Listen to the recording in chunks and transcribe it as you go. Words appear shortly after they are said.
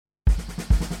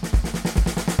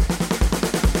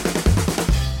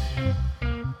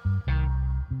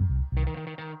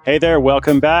Hey there,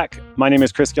 welcome back. My name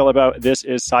is Chris Guillebeau. This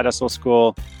is Side Hustle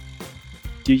School.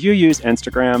 Do you use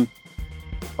Instagram?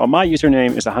 Well, my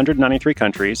username is 193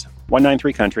 countries.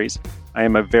 I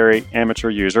am a very amateur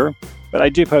user, but I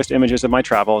do post images of my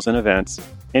travels and events,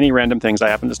 any random things I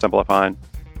happen to stumble upon.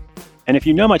 And if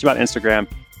you know much about Instagram,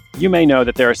 you may know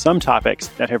that there are some topics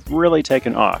that have really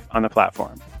taken off on the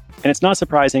platform. And it's not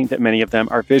surprising that many of them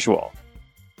are visual.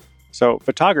 So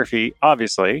photography,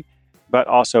 obviously, but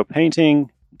also painting,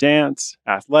 dance,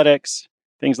 athletics,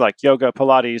 things like yoga,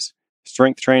 Pilates,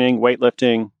 strength training,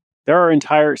 weightlifting. There are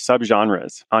entire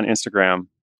subgenres on Instagram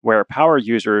where power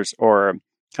users or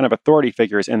kind of authority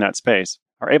figures in that space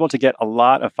are able to get a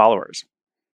lot of followers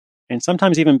and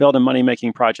sometimes even build a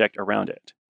money-making project around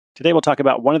it. Today, we'll talk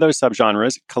about one of those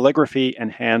subgenres, calligraphy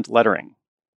and hand lettering.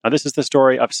 Now, this is the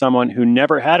story of someone who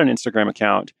never had an Instagram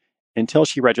account until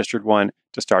she registered one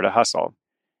to start a hustle.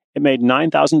 It made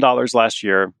 $9,000 last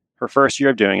year, her first year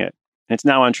of doing it, and it's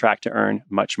now on track to earn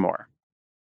much more.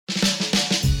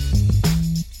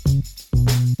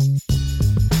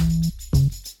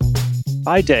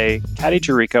 By day, Kati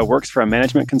Jurica works for a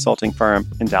management consulting firm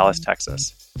in Dallas,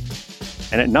 Texas.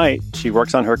 And at night, she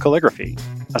works on her calligraphy,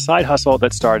 a side hustle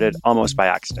that started almost by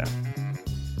accident.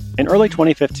 In early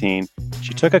 2015,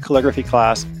 she took a calligraphy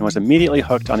class and was immediately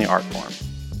hooked on the art form.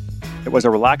 It was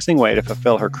a relaxing way to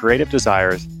fulfill her creative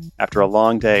desires after a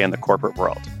long day in the corporate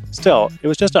world. Still, it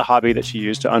was just a hobby that she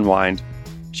used to unwind.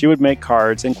 She would make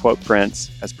cards and quote prints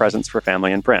as presents for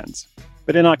family and friends.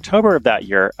 But in October of that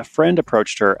year, a friend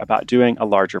approached her about doing a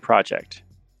larger project.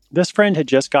 This friend had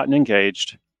just gotten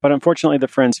engaged, but unfortunately the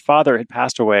friend's father had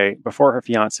passed away before her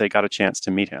fiancé got a chance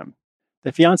to meet him.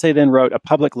 The fiancé then wrote a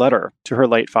public letter to her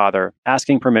late father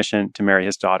asking permission to marry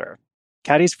his daughter.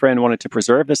 Kati's friend wanted to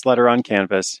preserve this letter on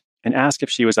canvas and asked if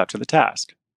she was up to the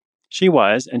task. She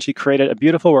was, and she created a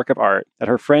beautiful work of art that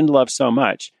her friend loved so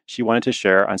much she wanted to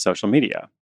share on social media.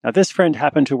 Now, this friend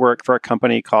happened to work for a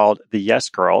company called the Yes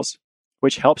Girls,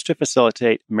 which helps to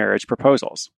facilitate marriage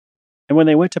proposals. And when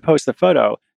they went to post the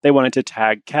photo, they wanted to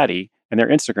tag Kati in their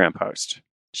Instagram post.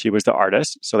 She was the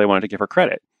artist, so they wanted to give her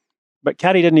credit. But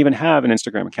Kati didn't even have an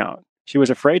Instagram account. She was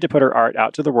afraid to put her art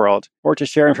out to the world or to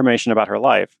share information about her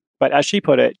life. But as she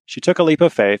put it, she took a leap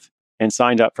of faith and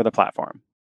signed up for the platform.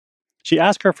 She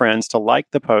asked her friends to like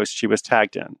the post she was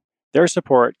tagged in. Their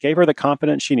support gave her the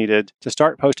confidence she needed to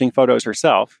start posting photos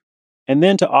herself, and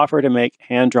then to offer to make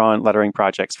hand-drawn lettering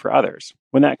projects for others.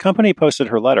 When that company posted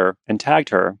her letter and tagged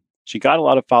her, she got a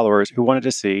lot of followers who wanted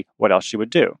to see what else she would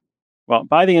do. Well,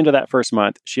 by the end of that first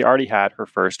month, she already had her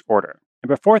first order. And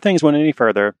before things went any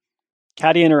further,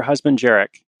 Kati and her husband,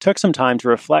 Jarek, took some time to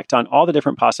reflect on all the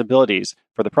different possibilities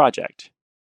for the project.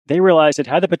 They realized it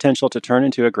had the potential to turn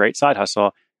into a great side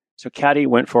hustle, so Kati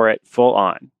went for it full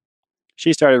on.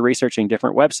 She started researching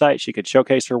different websites she could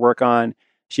showcase her work on.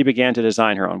 She began to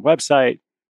design her own website.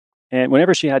 And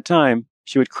whenever she had time,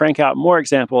 she would crank out more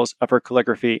examples of her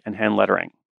calligraphy and hand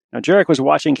lettering. Now, Jarek was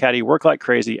watching Kati work like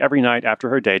crazy every night after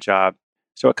her day job.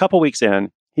 So a couple weeks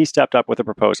in, he stepped up with a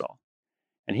proposal.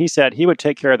 And he said he would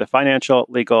take care of the financial,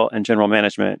 legal, and general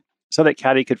management so that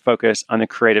Kati could focus on the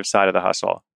creative side of the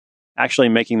hustle, actually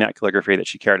making that calligraphy that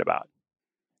she cared about.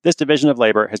 This division of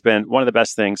labor has been one of the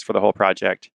best things for the whole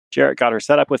project. Jarek got her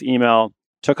set up with email,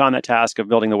 took on that task of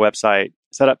building the website,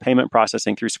 set up payment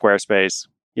processing through Squarespace.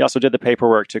 He also did the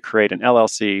paperwork to create an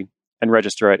LLC and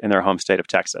register it in their home state of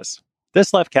Texas.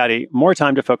 This left Kati more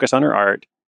time to focus on her art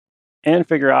and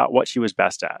figure out what she was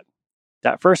best at.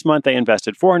 That first month, they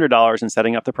invested $400 in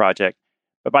setting up the project,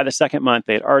 but by the second month,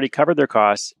 they had already covered their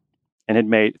costs and had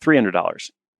made $300.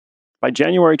 By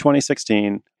January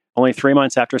 2016, only 3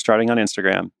 months after starting on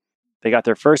Instagram, they got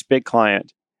their first big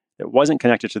client that wasn't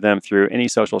connected to them through any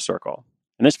social circle.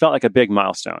 And this felt like a big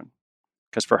milestone,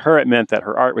 because for her, it meant that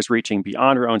her art was reaching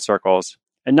beyond her own circles,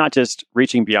 and not just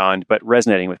reaching beyond, but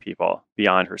resonating with people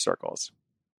beyond her circles.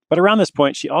 But around this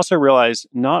point, she also realized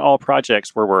not all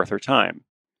projects were worth her time.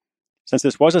 Since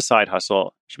this was a side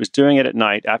hustle, she was doing it at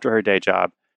night after her day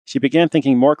job. She began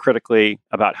thinking more critically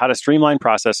about how to streamline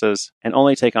processes and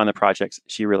only take on the projects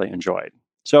she really enjoyed.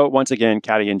 So once again,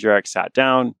 Kati and Jarek sat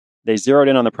down. They zeroed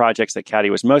in on the projects that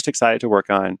Kati was most excited to work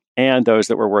on and those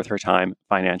that were worth her time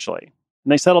financially.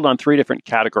 And they settled on 3 different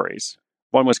categories.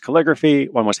 One was calligraphy,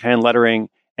 one was hand lettering,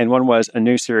 and one was a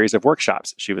new series of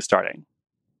workshops she was starting.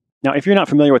 Now, if you're not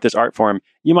familiar with this art form,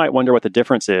 you might wonder what the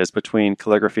difference is between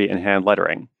calligraphy and hand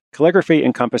lettering. Calligraphy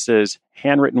encompasses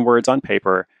handwritten words on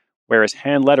paper, whereas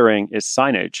hand lettering is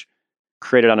signage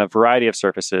created on a variety of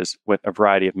surfaces with a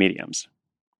variety of mediums.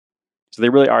 So they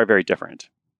really are very different.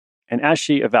 And as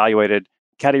she evaluated,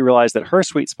 Kati realized that her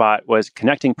sweet spot was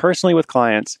connecting personally with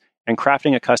clients and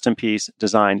crafting a custom piece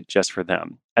designed just for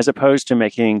them, as opposed to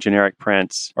making generic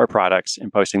prints or products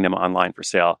and posting them online for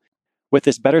sale. With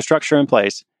this better structure in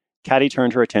place, Caddy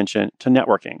turned her attention to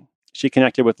networking. She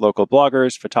connected with local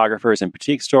bloggers, photographers, and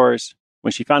boutique stores.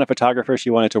 When she found a photographer she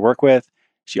wanted to work with,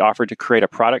 she offered to create a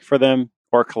product for them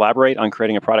or collaborate on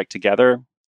creating a product together.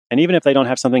 And even if they don't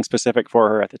have something specific for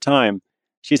her at the time,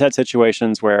 she's had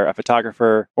situations where a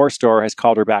photographer or store has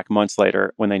called her back months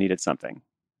later when they needed something.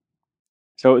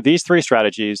 So these three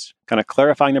strategies, kind of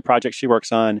clarifying the project she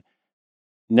works on,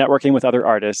 networking with other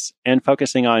artists, and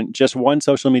focusing on just one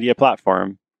social media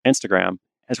platform, Instagram,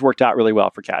 has worked out really well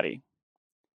for Caddy.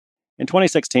 In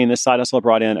 2016, this side hustle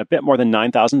brought in a bit more than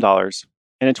 $9,000.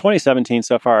 And in 2017,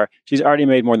 so far, she's already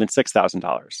made more than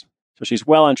 $6,000. So she's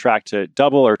well on track to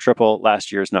double or triple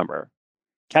last year's number.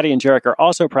 Caddy and Jarek are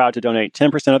also proud to donate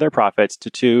 10% of their profits to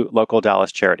 2 local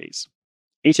Dallas charities.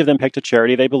 Each of them picked a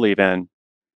charity they believe in,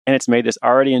 and it's made this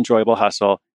already enjoyable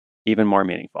hustle even more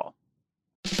meaningful.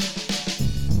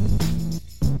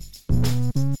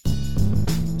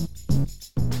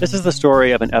 This is the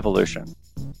story of an evolution.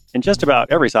 And just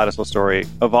about every side hustle story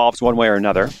evolves one way or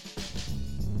another.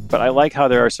 But I like how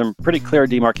there are some pretty clear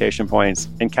demarcation points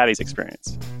in Caddy's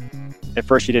experience. At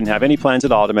first, she didn't have any plans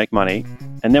at all to make money.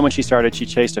 And then when she started, she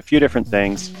chased a few different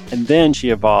things. And then she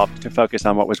evolved to focus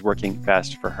on what was working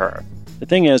best for her. The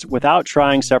thing is, without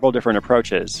trying several different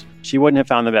approaches, she wouldn't have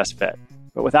found the best fit.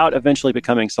 But without eventually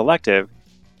becoming selective,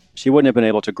 she wouldn't have been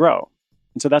able to grow.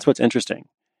 And so that's what's interesting.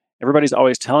 Everybody's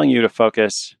always telling you to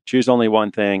focus, choose only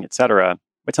one thing, etc.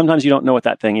 But sometimes you don't know what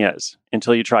that thing is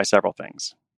until you try several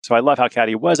things. So I love how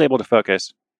Caddy was able to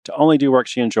focus to only do work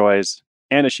she enjoys.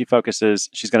 And as she focuses,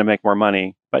 she's going to make more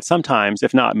money. But sometimes,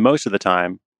 if not most of the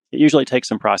time, it usually takes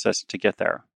some process to get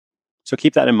there. So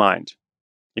keep that in mind.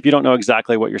 If you don't know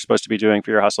exactly what you're supposed to be doing for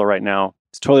your hustle right now,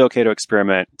 it's totally okay to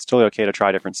experiment. It's totally okay to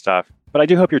try different stuff. But I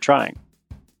do hope you're trying.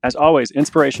 As always,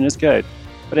 inspiration is good,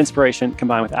 but inspiration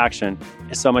combined with action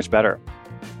is so much better.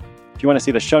 If you want to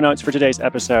see the show notes for today's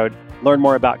episode, learn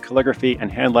more about calligraphy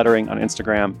and hand lettering on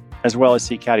Instagram, as well as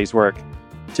see Caddy's work,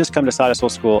 just come to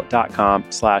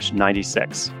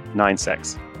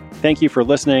sidehustleschool.com/96. Thank you for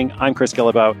listening. I'm Chris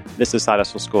Guillebeau. This is Side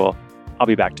Hustle School. I'll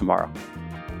be back tomorrow.